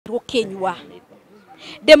tukinywa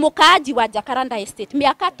demokaji wa Jacaranda Estate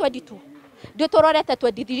miaka 22 ndio tororete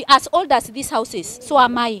 23 as old as these houses. So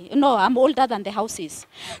am I. No, I'm older than the houses.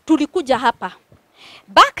 Tulikuja hapa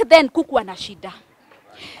back then kukuwa na shida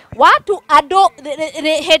watu ado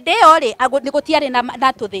hedeo ri nigutiari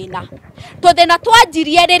na tuthina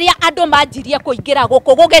twanjirie riria ando manjirie kuingira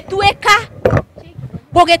guku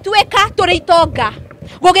gugituika turi itonga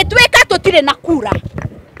gugituika tutire na kura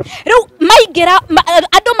riu maingira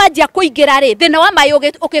ando manjia kuingira ri thina wa mai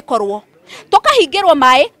ugikorwo tukahingirwo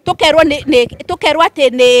mai tukerwo ati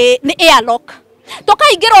ni airlock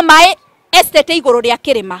tukahingirwo mai estate iguru ria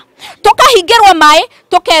kirima tukahingirwo mai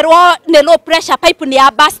tukerwo ni low pressure pipe ni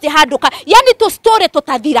ya burst handuka yani to story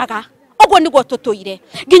tutathiraga ogwo niguo tutuire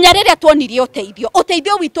nginya riria tuonirie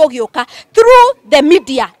uteithio witu gioka through the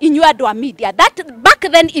media inyu andu a media that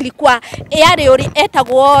back then ilikuwa yari uri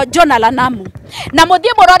etagwo journal namu na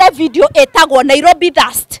muthie murore video etagwo Nairobi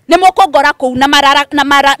dust ni mukongora ku na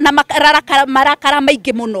marakara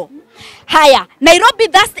maingi muno. Haya, Nairobi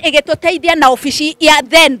dust igituteithia na ofisi ya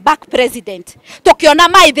then back president. Tukiona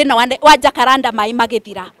mai thina wa Jacaranda mai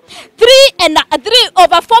magithira.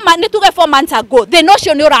 4 months ago, the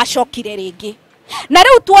notion ni urashokire ringi. Na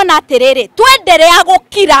riu tuona atiriri, twenderea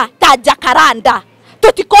gukira ta Jacaranda.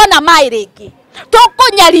 Tutikona mai ringi.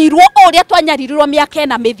 Tukunyarirwo uria twanyarirwo miaka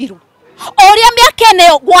na mithiru. Oria miaka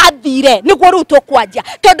neyo gwathire niguo riu tukwanjia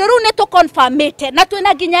tondu riu ni tuconfirmate na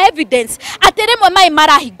twina ginya evidence ati rimwe mai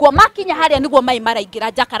marahingwo makinya haria niguo mai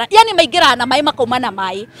maraingira Jakara yani maingira na mai makauma na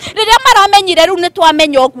mai riria maramenyire riu ni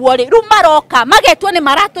twamenya ogwo ri riu maroka magetwo ni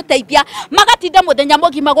maratuteithia magatinda muthenya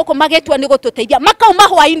mugima guku magetwo ni gututeithia makauma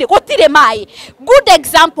hwaini gutire mai good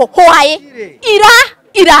example hwai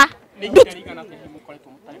ira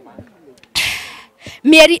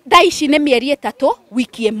mieri daishi ne mieri 3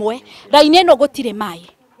 wiki imwe raine no gutire mai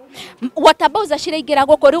watabauza shiraingira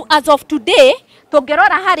goko riu as of today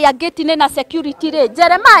tungerora haria gate ne na security re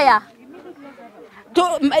Jeremiah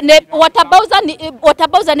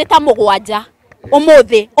watabauza ne ta mugwanja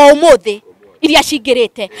umuthi iria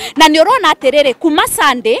cingirite na ni urona atiriri kuma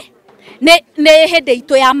Sunday ne hede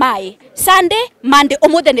ito ya mai Sunday Monday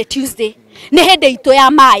umuthi ne Tuesday ne hede ito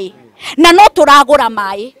ya mai na no turagura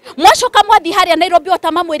mai mwacoka mwathi haria Nairobi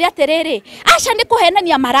otamamwire atiriri aca ni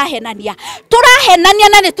kuhenania marahenania turahenania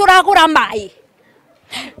na ni turagura mai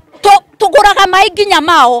tuguraga mai ginya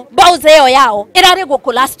mao bauze yo yao irari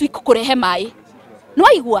guku last week kurehe mai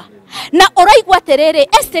nwaigua na uraigua atiriri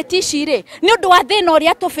estate iciri ni undu wa thina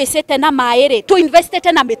uria tufacete na mai ri tu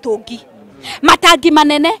investete na mitungi matangi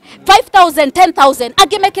manene 5000 10000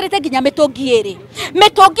 agimekirite ginya mitungi iri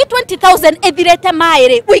mitungi 20000 ethirete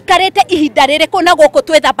mairi uikarete ihinda riri kuna guku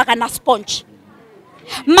twethambaga na sponge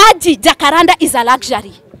maji Jacaranda is a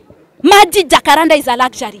luxury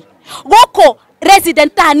guku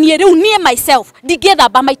resident tani riu nie myself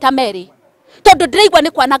digethamba maita meri tondu ndiraigwa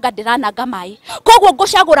ni kwananga ndirananga mai kogwo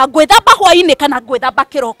ngucagura gwithamba hwaini kana gwithamba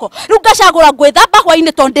kiroko riu ngacagura gwithamba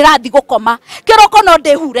hwaini tondu ndirathi gukoma kiroko no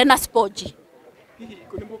ndihure na sponge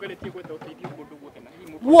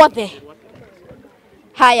wothe.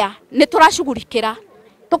 Haya ni turashugurikira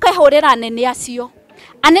tukahurira anene acio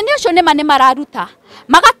anene acio ni mane mararuta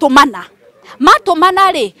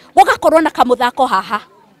matumana ri gugakorwo na kamuthako haha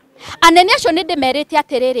anene acio ni ndimerite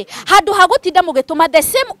atiriri handu hagutinda mugituma the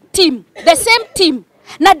same team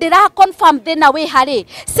na ndira confirm thina we hari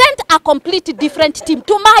send a complete different team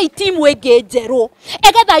to my team wege njeru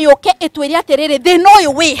egetha yoke etwiri atiriri thina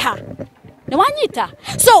uyu wiha ni wanyita.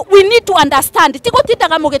 So we need to understand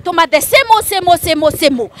tigutindaga mugituma the same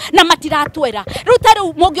na matiratwera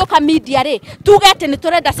rutaru mugioka media ri tuge ati ni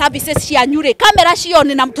turenda services cia nyure kamera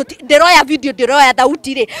cioni na ndiroya video ndiroya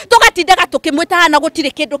thauti ri tugatindaga tukimwita hana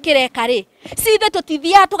gutire kindu kireka ri sithe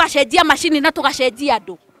tutithia tugacenjia machine na tugacenjia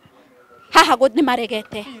andu haha ni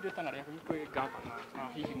maregete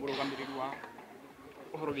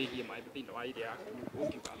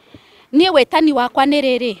ni wetani wakwa ni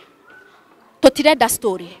riri tutirenda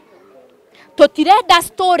story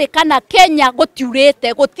kana Kenya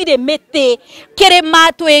gutiurete gutire miti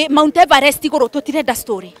kirima twi Mount Everest iguru tutirenda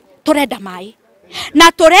story turenda mai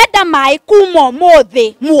na turenda mai kuma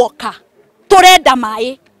mothi muoka turenda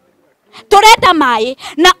mai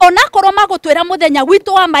na onakorwo magutwira muthenya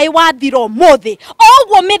witu wa mai wathiro mothi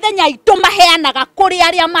ogwo mithenya itu maheanaga kuri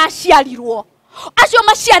aria maciarirwo acio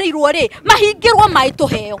maciarirwo ri mahingirwo mai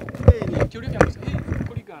tuheo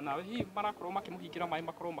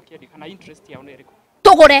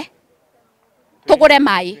tugure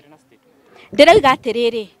mai ndiraiga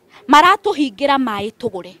atiriri maratuhingira mai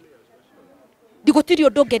tugure ndigutiri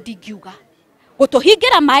undu nge ndingiuga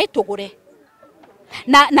gutuhingira mai tugure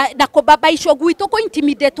na kubabaishwo gwitu ku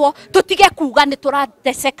intimidatwo tutige kuga ni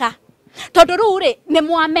turateseka tondu ruri ni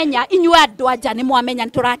mwamenya inywe andu anja ni mwamenya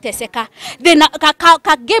ni turateseka thina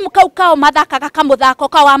ka game kau mathaka kamuthako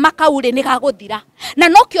kawa makauri ni gaguthira na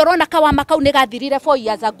no kiorona kawa makau ni gathirire 4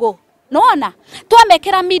 years ago nona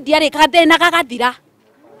twamekera media ri gathina gagathira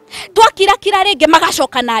twakira ringi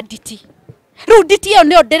magacoka na nditi riu nditi iyo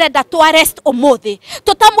ni ndirenda tu arrest umuthi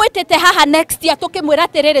tutamwitete haha next year tukimwira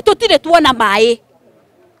atiriri tutire tuona mai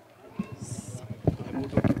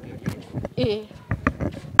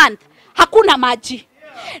and hakuna maji.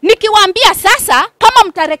 Nikiwaambia sasa kama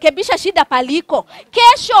mtarekebisha shida paliko,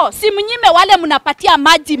 kesho simnyime wale mnapatia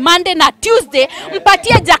maji Monday na Tuesday,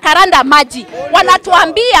 mpatie Jacaranda maji.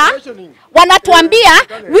 Wanatuambia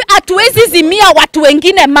hatuwezi zimia watu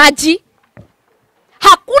wengine maji.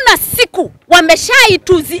 Hakuna siku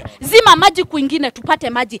wameshaituzima maji kwingine tupate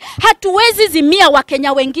maji. Hatuwezi zimia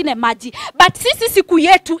Wakenya wengine maji. But sisi siku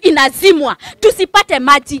yetu inazimwa tusipate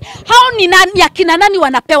maji. Hao ni nani, akina nani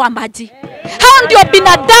wanapewa maji? Hao ndio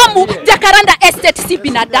binadamu. Jacaranda Estate si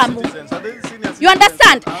binadamu. You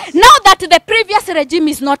understand? Now that the previous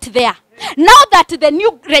regime is not there, now that the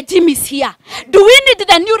new regime is here, do we need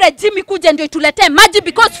the new regime kuja ndio tulete maji?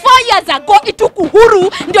 Because 4 years ago ituku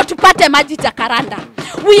uhuru ndio tupate maji Jacaranda.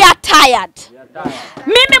 We are tired.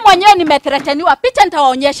 Mimi mwenyewe nimethreateniwa, picha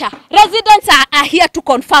nitawaonyesha. Residents are here to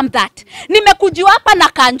confirm that. Nimekujiwa hapa na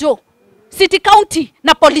Kanjo City County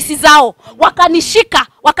na polisi zao, wakanishika,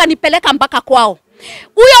 wakanipeleka mpaka kwao.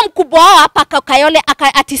 Huyo mkubwa wao hapa Kayole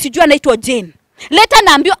ati sijua anaitwa Jane. Leta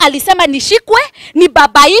naambio alisema nishikwe,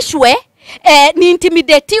 nibabaishwe, ni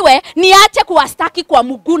intimidatiwe, niache kuwastaki kwa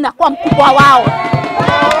Muguna kwa mkubwa wao.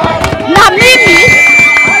 Na mimi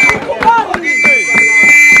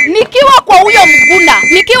nikiwa kwa huyo Muguna,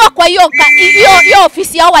 nikiwa kwa hiyo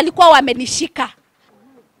ofisi yao walikuwa wamenishika.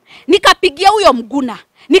 Nikapigia huyo Muguna,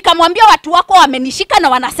 nikamwambia watu wako wamenishika na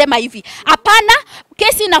wanasema hivi. Hapana,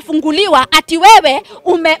 kesi inafunguliwa ati wewe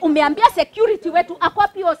umeambia security wetu.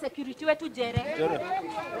 Akwapi hiyo security wetu Jere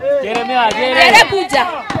kuja.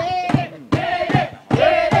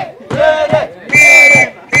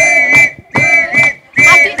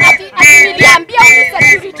 Ati niliambia huyu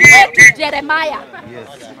security wetu Jeremiah.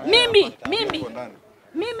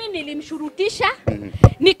 Mimi nilimshurutisha,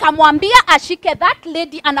 nikamwambia ashike that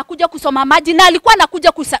lady anakuja kusoma maji, na alikuwa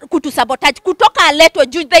anakuja kutusabotage kutoka aletwe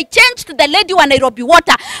juu. They changed the lady wa Nairobi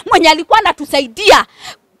Water mwenye alikuwa anatusaidia.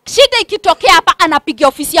 Shida ikitokea hapa anapigia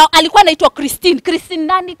ofisi yao, alikuwa anaitwa Christine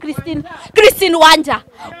Wanja.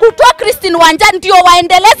 Kutoa Christine Wanja ndio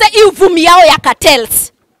waendeleze hii uvumi yao ya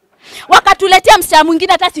cartels. Wakatuletea msichana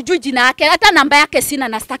mwingine hata sijui jina yake, hata namba yake sina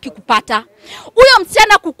na sitaki kupata. Huyo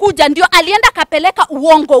msichana kukuja ndio alienda kapeleka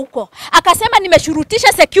uongo huko. Akasema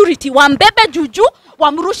nimeshurutisha security wambebe juju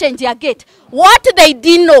wamrushe nje ya gate. What they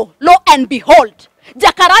didn't know, lo and behold,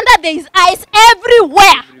 Jacaranda there is eyes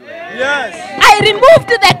everywhere. Yes. I removed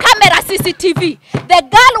the camera CCTV. The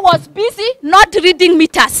girl was busy not reading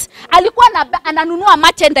meters. Alikuwa ananunua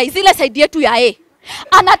merchandise ile side yetu ya A.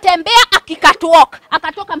 Anatembea akikatwalk,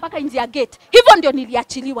 akatoka mpaka nje ya gate. Hivyo ndio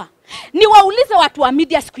niliachiliwa. Niwaulize watu wa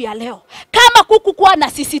media siku ya leo, kama kukuwa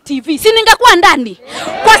na CCTV, si ningekuwa ndani?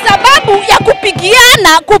 Kwa sababu ya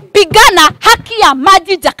kupigana haki ya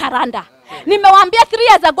maji Jacaranda. Nimewaambia 3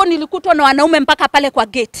 years ago nilikutwa na wanaume mpaka pale kwa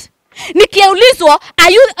gate. Nikiulizwa,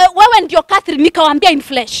 wewe ndio Catherine? Nikawaambia in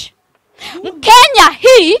flesh. Kenya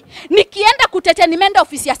hii nikienda kutetea, nimeenda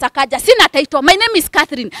ofisi ya Sakaja, sina title. My name is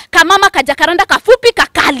Catherine Kamama Kajacaranda kafupi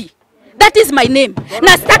kakali. That is my name.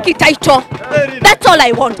 Na sitaki title. That's all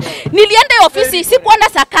I want. Nilienda ofisi, sikuona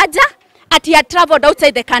Sakaja, ati had traveled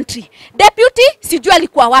outside the country. Deputy sijui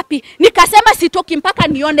alikuwa wapi. Nikasema sitoki mpaka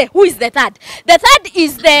nione who is the third. The third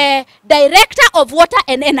is the director of water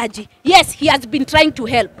and energy. Yes, he has been trying to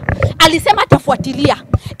help. Alisema atafuatilia.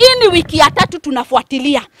 Hii ni wiki ya 3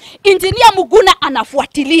 tunafuatilia. Engineer Muguna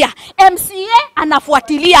anafuatilia. MCA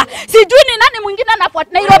anafuatilia. Sijui ni nani mwingine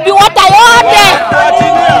anafuatilia. Nairobi Water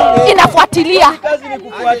yote inafuatilia.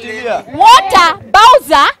 Water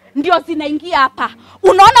Bowser ndio zinaingia hapa.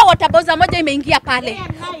 Unaona water bowser moja imeingia pale.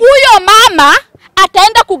 Huyo mama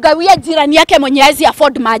ataenda kugawia jirani yake mwenye hazi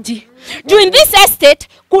afford maji. During this estate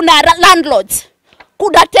kuna landlords,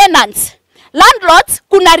 kuna tenants. Landlords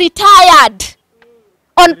kuna retired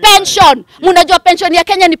on pension. Mnajua pension ya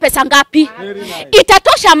Kenya ni pesa ngapi?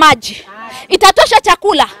 Itatosha maji, itatosha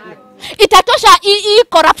chakula, itatosha hii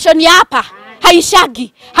corruption ya hapa?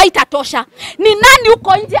 Haishagi, haitatosha. Ni nani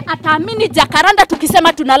huko nje ataamini Jacaranda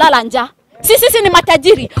tukisema tunalala njaa? Sisi ni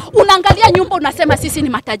matajiri. Unaangalia nyumba unasema sisi ni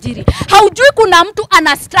matajiri. Haujui kuna mtu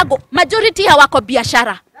ana struggle. Majority hawako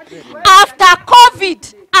biashara. After COVID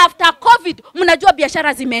After COVID, mnajua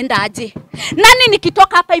biashara zimeenda aje. Nani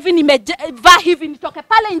nikitoka hapa hivi nimevaa hivi nitoke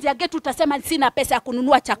pale nje ya gate utasema sina pesa ya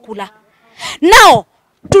kununua chakula. Now,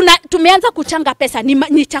 tumeanza kuchanga pesa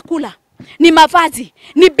ni chakula, ni mavazi,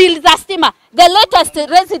 ni bill za stima. The latest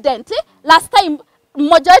resident, last time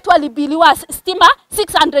mmoja wetu alibiliwa stima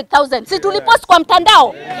 600,000. Si tulipost kwa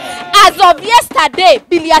mtandao? As of yesterday,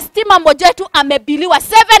 bili ya stima mmoja wetu amebiliwa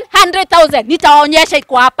 700,000. Nitawaonyesha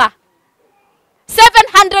iko hapa.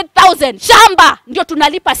 700,000 shamba ndio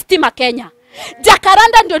tunalipa stima Kenya.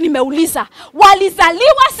 Jacaranda ndio nimeuliza.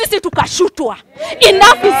 Walizaliwa sisi tukashutwa.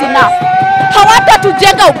 Enough is enough.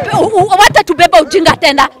 Hawatatubeba ujinga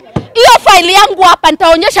tena. Hiyo faili yangu hapa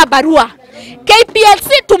nitaonyesha barua.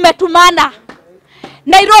 KPLC tumetumana.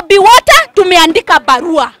 Nairobi Water tumeandika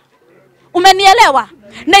barua. Umenielewa?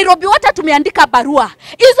 Nairobi Water tumeandika barua.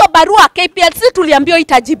 Hizo barua KPLC tuliambiwa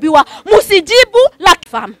itajibiwa. Musijibu like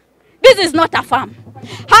farm. This is not a farm.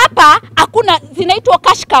 Hapa hakuna zinaitwa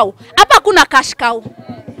cash cow. Hapa hakuna cash cow.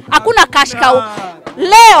 Hakuna cash cow.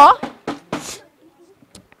 Leo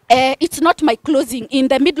it's not my closing, in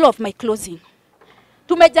the middle of my closing.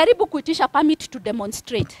 Tumejaribu kuitisha permit to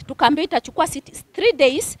demonstrate. Tukaambiwa itachukua 3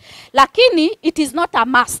 days, lakini it is not a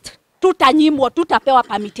must. Tutanyimwa, tutapewa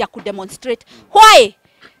permit ya kudemonstrate. Why?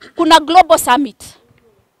 Kuna global summit.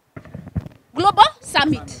 Global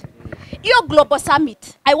summit. Your global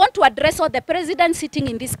summit, I want to address all the presidents sitting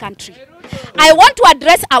in this country. I want to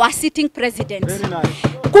address our sitting presidents. Very nice.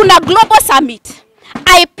 Kuna global summit.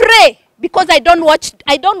 I pray because I don't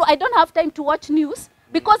have time to watch news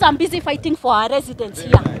because I'm busy fighting for our residents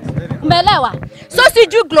here. Umeelewa? So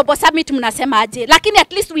sijui global summit mnasema aje, lakini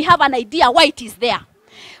at least we have an idea why it is there.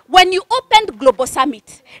 When you opened global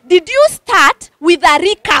summit, did you start with a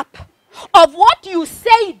recap of what you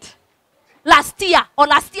said last year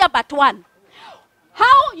but one?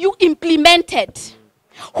 How you implemented?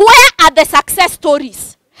 Where are the success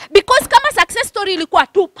stories? Because kama success story ilikuwa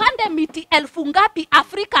tupande miti 1000 ngapi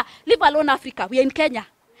Afrika, leave alone Africa, we are in Kenya.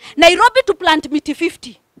 Nairobi to plant miti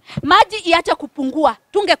 50. Maji iacha kupungua,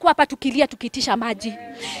 tungekuwa hapa tukilia tukitisha maji.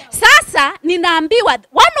 Sasa ninaambiwa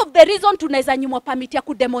one of the reason tunaweza nyimwa permit ya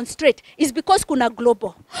kudemonstrate is because kuna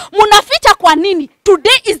global. Munaficha kwa nini?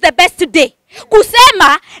 Today is the best day.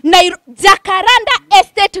 Kusema Jacaranda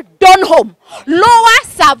Estate Donholm, Lower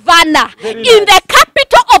Savannah, in the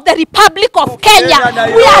capital of the Republic of Kenya.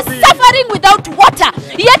 We are suffering without water.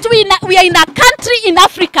 Yet we are in a country in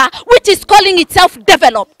Africa which is calling itself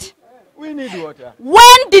developed. We need water.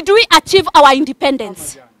 When did we achieve our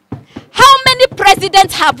independence? How many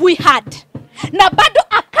presidents have we had? Na bado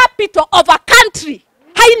a capital of a country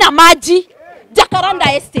haina maji.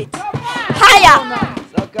 Jacaranda Estate. Haya.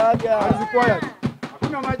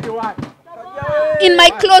 In my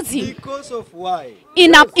closing. Because of why?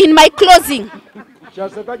 In my closing.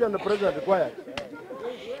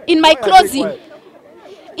 In my closing.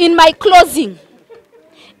 In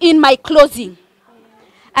my closing.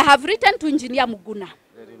 I have written to Engineer Muguna.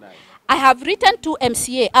 Very nice. I have written to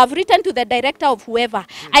MCA. I've written to the director of whoever.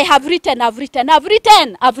 I have written. And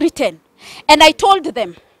I told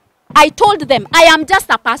them, I am just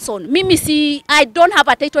a person. Mimi I don't have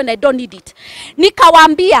a title and I don't need it.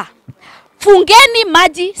 Nikawambia, fungeni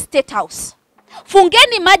maji State House.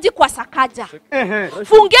 Fungeni maji kwa Sakaja.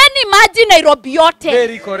 Fungeni maji Nairobi yote.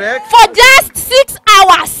 Very correct. For just 6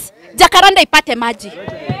 hours. Jacaranda ipate maji.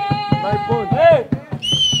 My phone.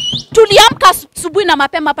 Tuliamka asubuhi na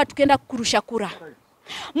mapema hapa tukienda kurusha kura.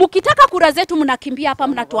 Mukitaka kura zetu mnakimbia hapa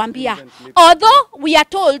mnatuambia. Although we are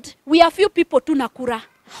told we are few people tuna kura.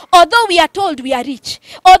 Although we are told we are rich.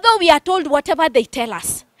 Although we are told whatever they tell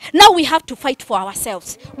us. Now we have to fight for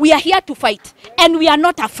ourselves. We are here to fight and we are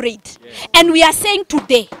not afraid. And we are saying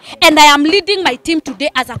today, and I am leading my team today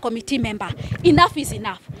as a committee member, enough is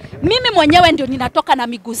enough. Mimi mwenyewe ndio ninatoka na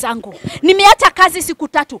miguu zangu. Nimeacha kazi siku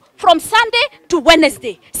 3 from Sunday to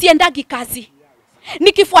Wednesday. Siendagi kazi.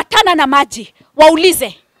 Nikifuatana na maji,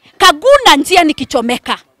 waulize. Kaguna njia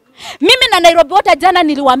nikichomeka. Mimi na Nairobi Water jana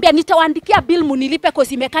niliwaambia nitawaandikia bill munilipe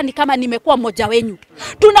kosimekani kama nimekuwa mmoja wenyu.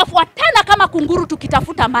 Tunafuatana kama kunguru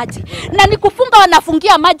tukitafuta maji. Na nikufunga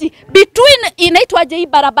wanafungia maji between inaitwaje hii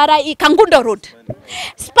barabara Kangundo Road.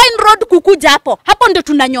 Spine Road kukuja hapo. Hapo ndio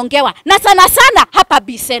tunanyongewa. Na sana hapa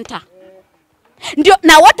B Center. Ndio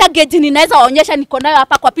na water gauge ninaweza waonyesha niko nayo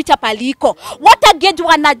hapa kwa picha paliko. Water gauge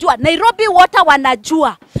wanajua, Nairobi Water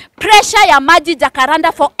wanajua pressure ya maji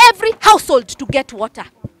Jacaranda for every household to get water.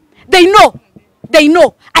 They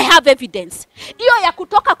know. I have evidence. Hiyo ya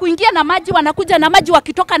kutoka kuingia na maji wanakuja na maji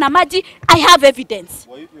wakitoka na maji, I have evidence.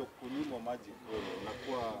 Kwa hivyo kunyimwa maji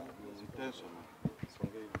unakuwa intentional.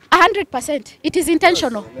 100%. It is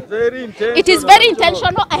intentional. Very intentional. It is very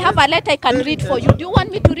intentional. I have a letter I can read for you. Do you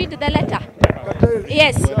want me to read the letter?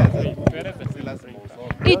 Yes.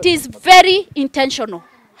 It is very intentional.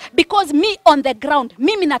 Because me on the ground,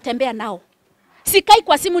 mimi natembea nao. Sikai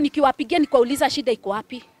kwa simu nikiwapigia nikiwauliza shida iko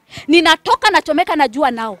wapi. Ninatoka nachomeka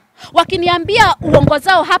najua nao. Wakiniambia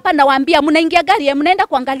uongozao hapa na waambia mnaingia gari mnaenda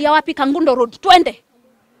kuangalia wapi Kangundo Road, twende.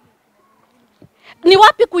 Ni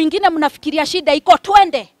wapi kuingine mnafikiria shida iko,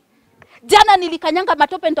 twende. Jana nilikanyanga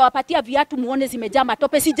matope nitawapatia viatu muone zimejaa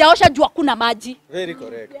matope, sijaosha jua kuna maji. Very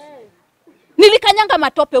correct. Nilikanyanga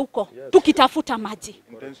matope huko tukitafuta maji.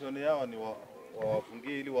 Intention yao ni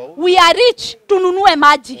wafungie ili wao. We are rich, tununue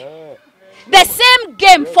maji. The same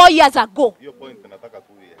game 4 years ago. Hiyo point nataka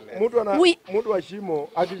kuielewa. Mtu wa shimo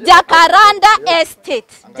Jacaranda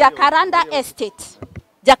Estate.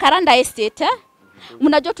 Jacaranda Estate.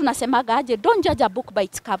 Mnajua tunasemaga aje, don't judge a book by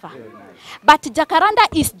its cover. But Jacaranda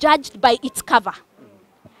is judged by its cover.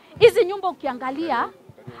 Hizi nyumba ukiangalia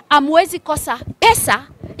amwezi kosa pesa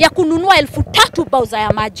ya kununua 3,000 bauza ya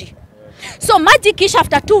maji. So maji kisha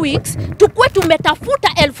after 2 weeks tukue tumetafuta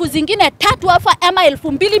 1,000 zingine 3 ama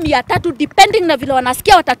 2,300 depending na vile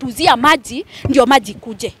wanasikia watatuzia maji ndio maji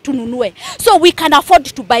kuje tununue. So we can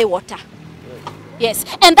afford to buy water. Yes,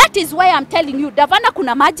 and that is why I'm telling you Davana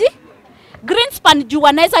kuna maji. Greenspan juu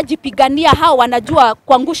wanaweza jipigania, hao wanajua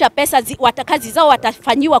kuangusha pesa watakazi zao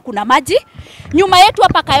watafanyiwa, kuna maji. Nyuma yetu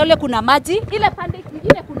hapa Kayole kuna maji, ile pande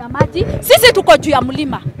nyingine kuna maji. Sisi tuko juu ya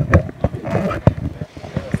mlima.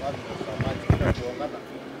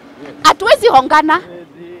 Hatuwezi hongana.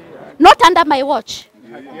 Not under my watch.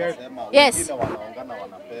 Yes.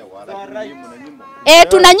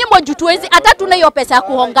 Tunanyimwa juu tuwezi, hata tuna hiyo pesa ya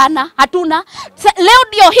kuhongana, hatuna. Leo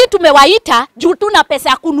ndio hii tumewaita juu tuna pesa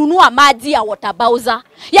ya kununua maji ya water bowser.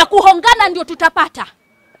 Ya kuhongana ndio tutapata.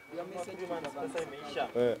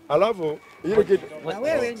 Alafu ile kitu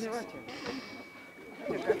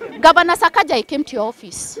Governor Sakaja, I came to your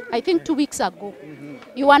office, I think 2 weeks ago.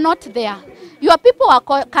 You were not there. Your people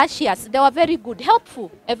were cashiers. They were very good,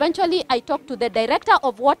 helpful. Eventually, I talked to the director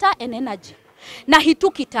of water and energy. Now he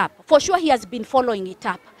took it up. For sure, he has been following it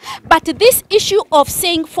up. But this issue of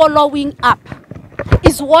saying following up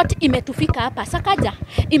is what imetufika hapa. Sakaja,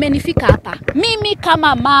 imenifika hapa. Mimi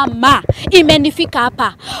kama mama, imenifika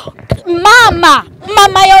hapa.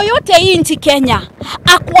 Mama yoyote hii nchi Kenya,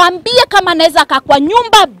 akuambie kama naweza kakwa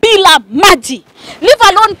nyumba bila maji. Leave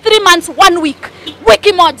alone 3 months, 1 week.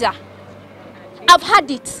 Wiki moja. I've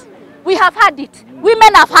had it. We have had it.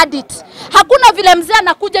 Women have had it. Hakuna vile mzee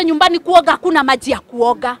anakuja nyumbani kuoga, hakuna maji ya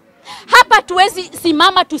kuoga. Hapa tuwezi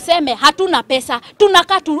simama tuseme hatuna pesa,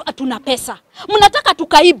 tunakaa hatuna pesa. Mnataka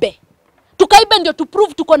tukaibe. Tukaibe ndio tu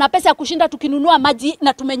prove tuko na pesa ya kushinda tukinunua maji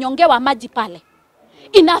na tumenyongewa maji pale.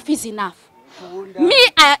 Enough is enough.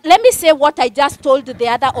 Let me say what I just told the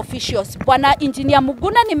other officials. Bwana Engineer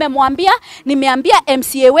Muguna nimeambia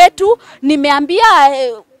MCA wetu, nimeambia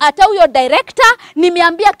hata huyo director,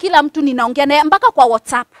 nimeambia kila mtu, ninaongea naye mpaka kwa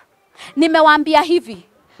WhatsApp. Nimewaambia hivi,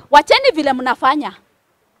 wacheni vile mnafanya.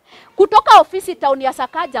 Kutoka ofisi town ya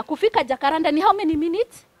Sakaja kufika Jacaranda ni how many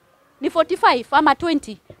minutes? Ni 45 ama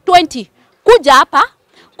 20? 20. Kuja hapa,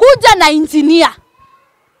 kuja na engineer.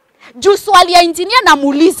 Juu swali ya engineer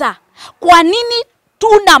namuuliza, kwa nini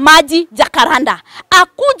tuna maji Jacaranda?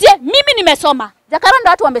 Akuje, mimi nimesoma. Jacaranda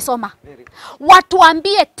watu wamesoma.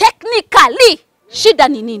 Watuambie technically shida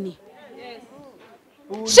ni nini?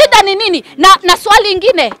 Shida ni nini? Na swali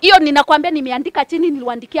ingine, hiyo ninakwambia nimeandika chini,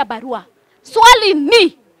 niliwaandikia barua. Swali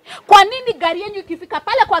ni, kwa nini gari yenu ikifika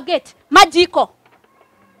pale kwa gate maji iko?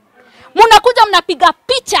 Mnakuja mnapiga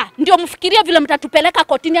picha ndio mfikiria vile mtatupeleka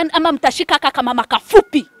kotini ama mtashika kama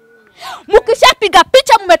makafupi. Mkishapiga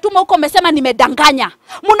picha mmetuma huko mmesema nimedanganya.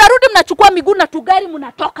 Mnarudi mnachukua miguu na tugari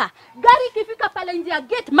mnatoka. Gari ikifika pale nje ya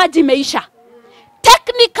gate maji imeisha.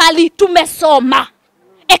 Technically tumesoma.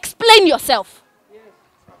 Explain yourself.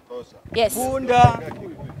 Yes. Punda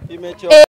imechoka.